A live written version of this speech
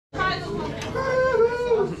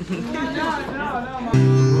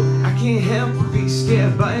I can't help but be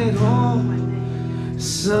scared by it all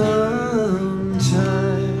sometimes.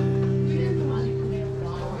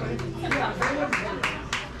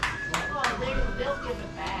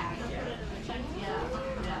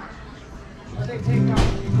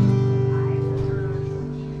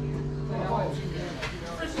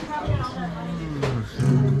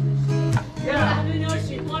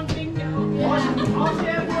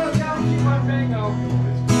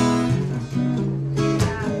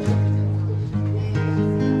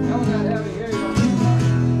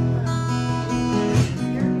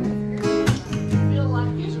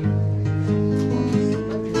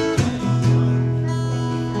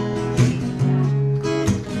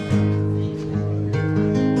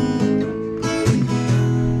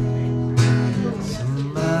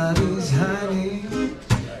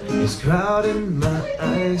 Crowding my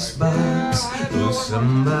icebox. Oh,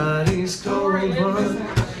 somebody's cold one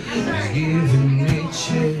is giving me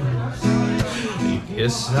chills.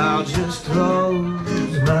 Guess I'll just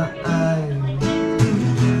close my eyes.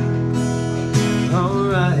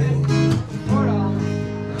 Alright.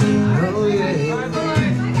 Oh yeah.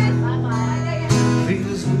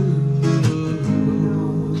 Feels good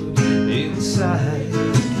inside.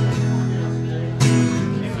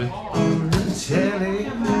 Flip on the telly.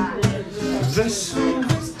 There's so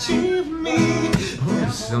much to me. Oh,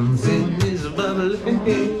 something is bubbling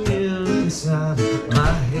inside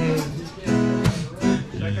my head.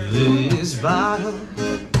 This bottle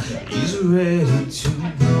is ready to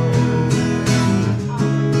go.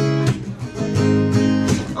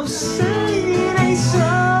 Oh, say it ain't so.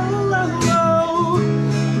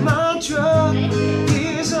 My drug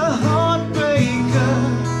is a heartbreaker.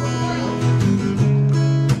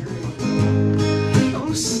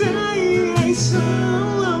 Oh, say so,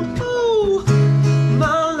 oh,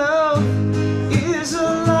 my love is a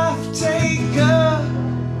life taker.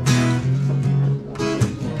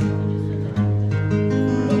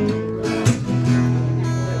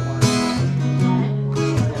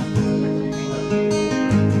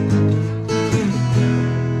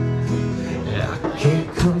 I can't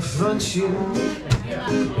confront you,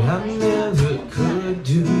 I never could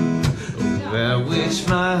do. Oh, I wish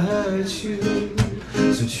might hurt you.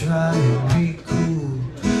 So try and be cool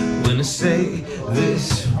when I say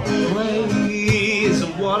this way is a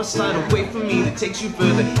water slide away from me that takes you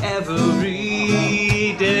further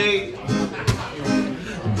every day.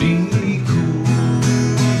 Be cool.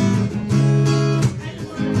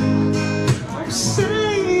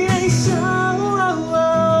 Say so.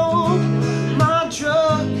 My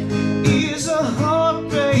drug is a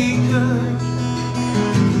heartbreaker.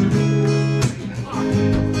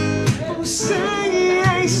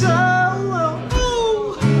 Say so,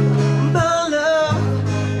 oh, my love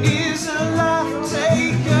is a life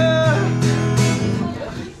taker.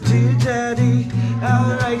 Dear Daddy,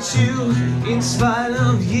 I'll write you in spite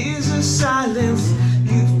of years of silence.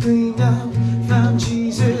 You've cleaned up, found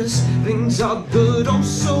Jesus, things are good. Oh,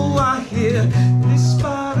 so I hear this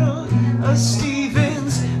bottle of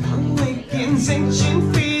Stevens awakens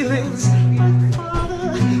ancient feelings. Like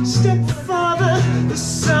father, stepfather, the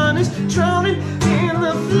sun is drowning in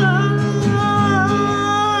the flood.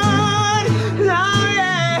 Oh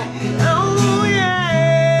yeah, oh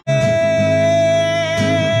yeah.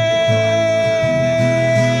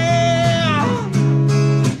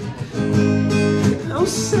 Oh,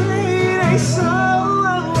 say so.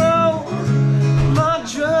 My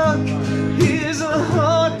drug is a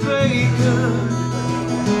heartbreaker.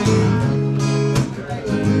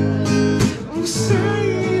 Oh,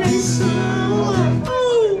 say so.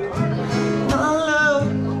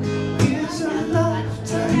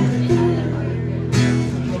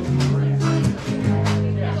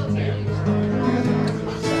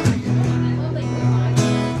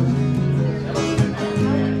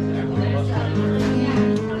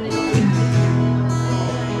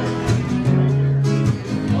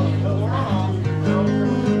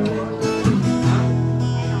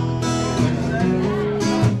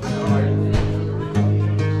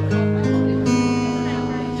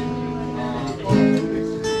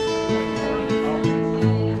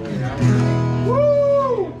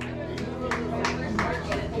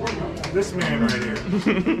 This man right here.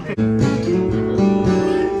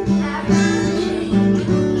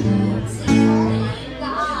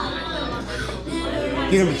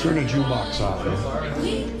 Get him to turn the jukebox off.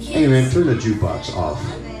 Hey man, turn the jukebox off,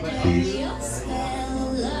 please.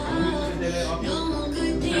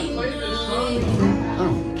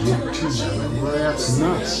 Oh, get to that. That's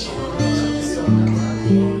nuts.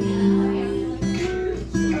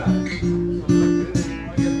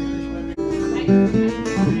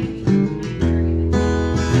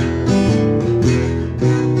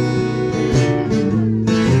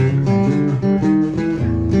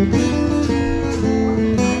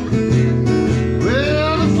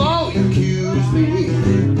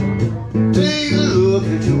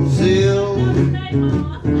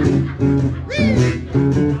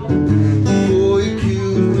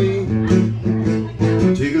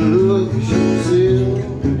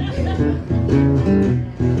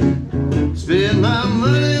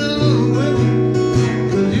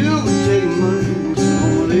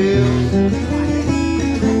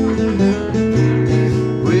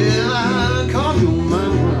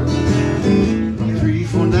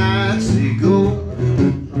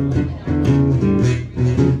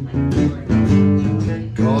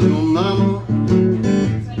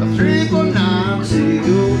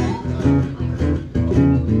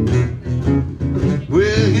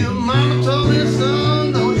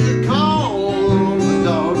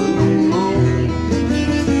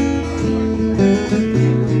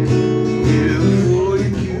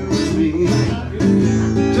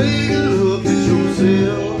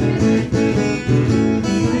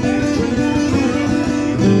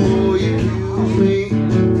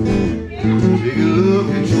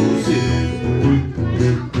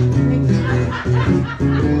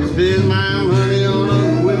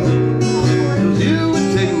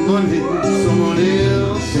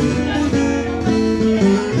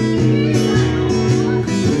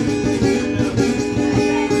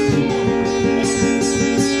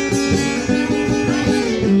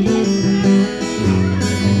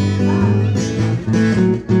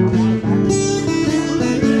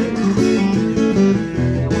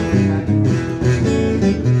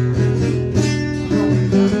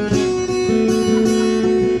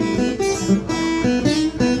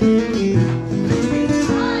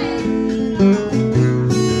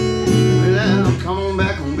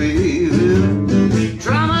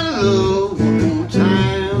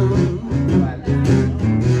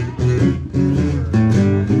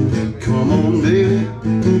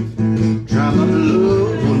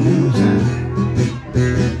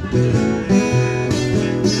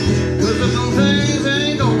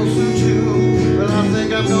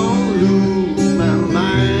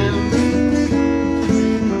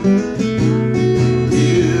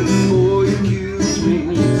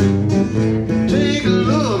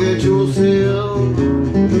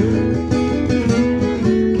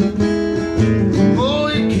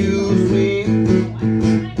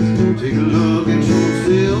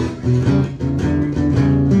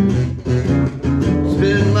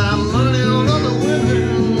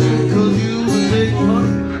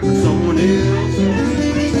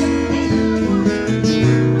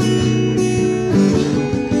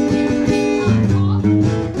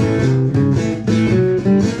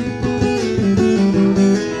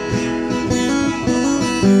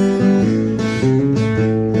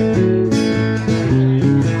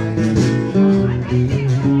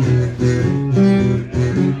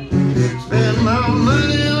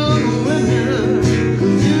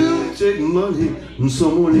 and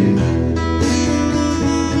someone else.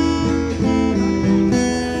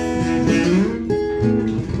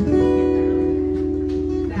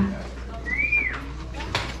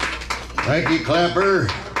 Thank you, Clapper.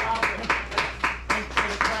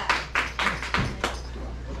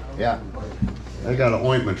 Yeah, I got an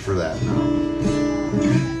ointment for that now.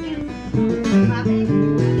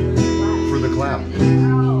 For the clap.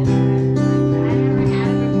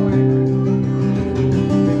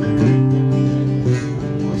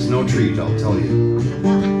 It's no treat, I'll tell you.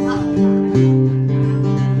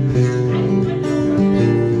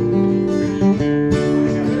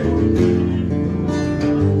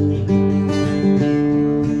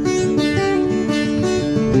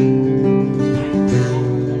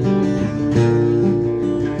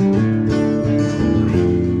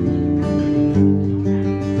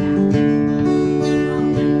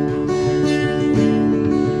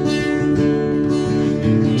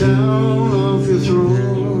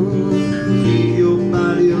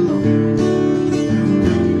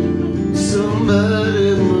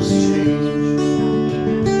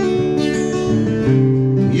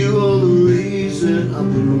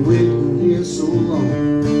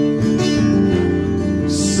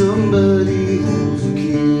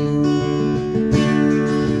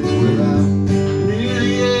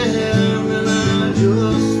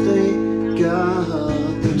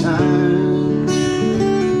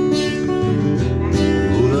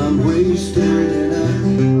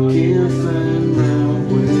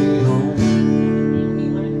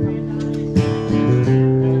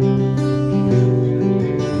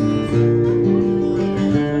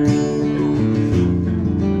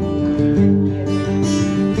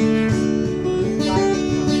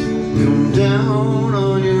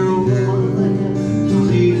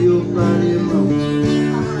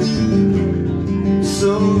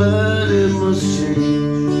 somebody must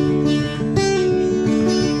change.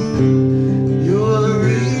 You're the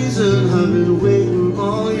reason I've been waiting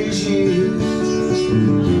all these years.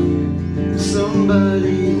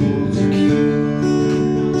 Somebody wants to keep.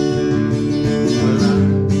 Well, I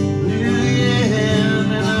knew you had,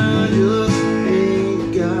 and I just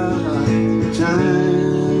ain't got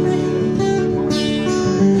time.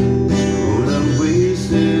 But I'm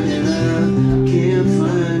wasted and I can't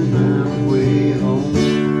find my way home.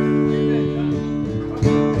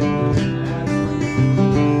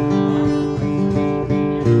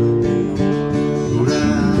 But I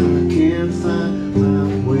can't find my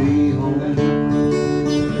way home.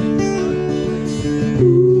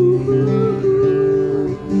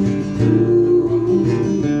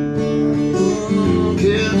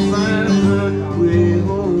 Can't find my way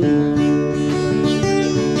home.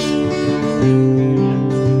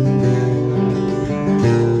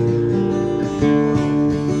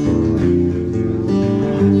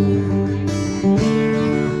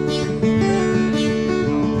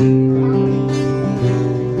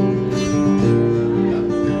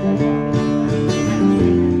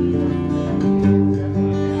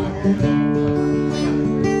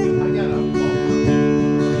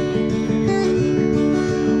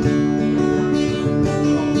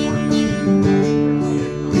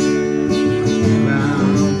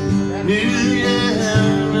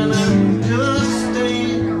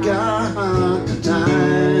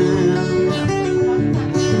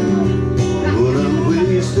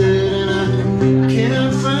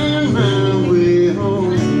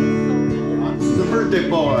 Birthday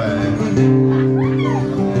boy.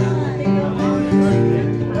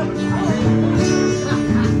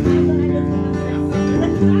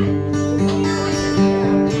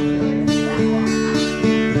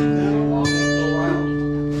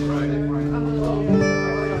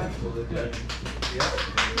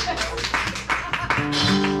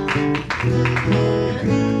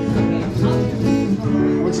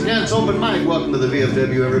 Once again, it's open mic. Welcome to the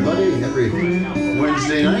VFW, everybody. Every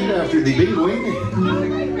Wednesday night after the big wing,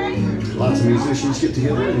 lots of musicians get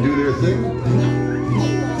together and do their thing.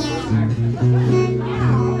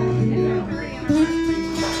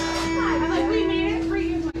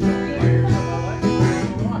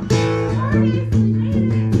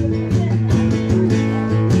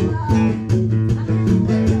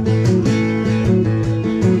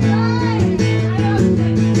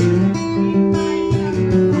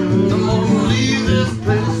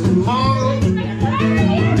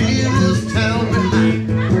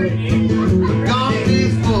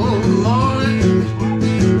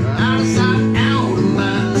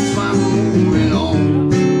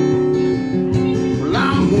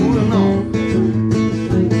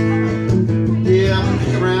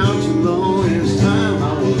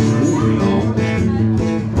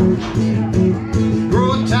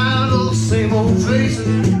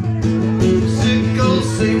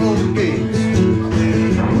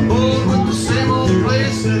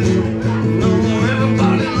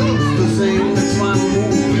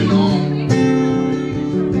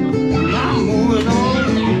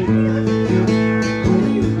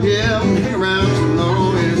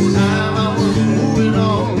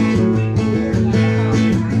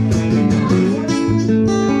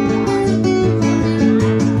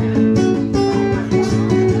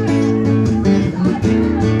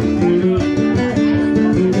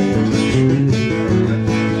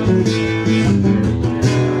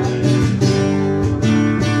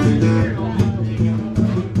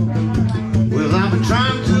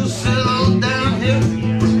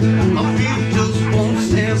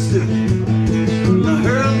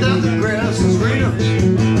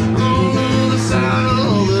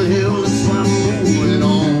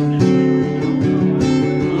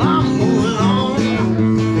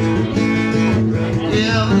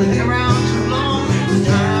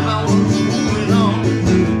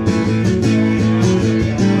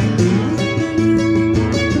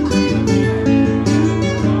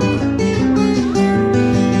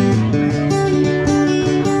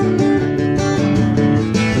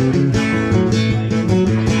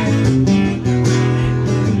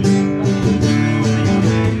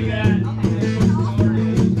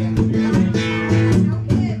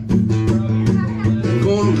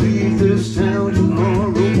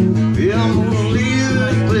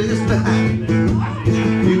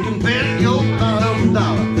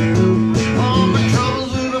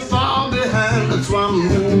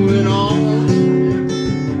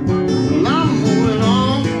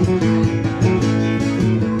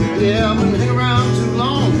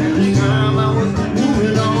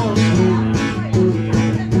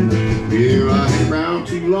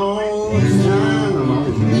 long, it's time I'm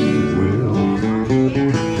on.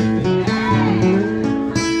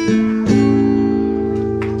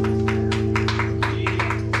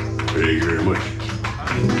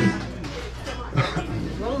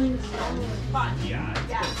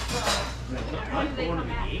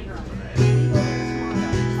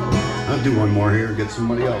 I'll do one more here and get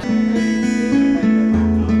somebody else.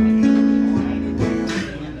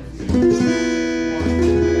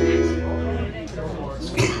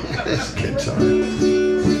 This guitar.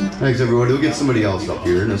 Thanks everyone. We'll get somebody else up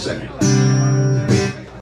here in a second.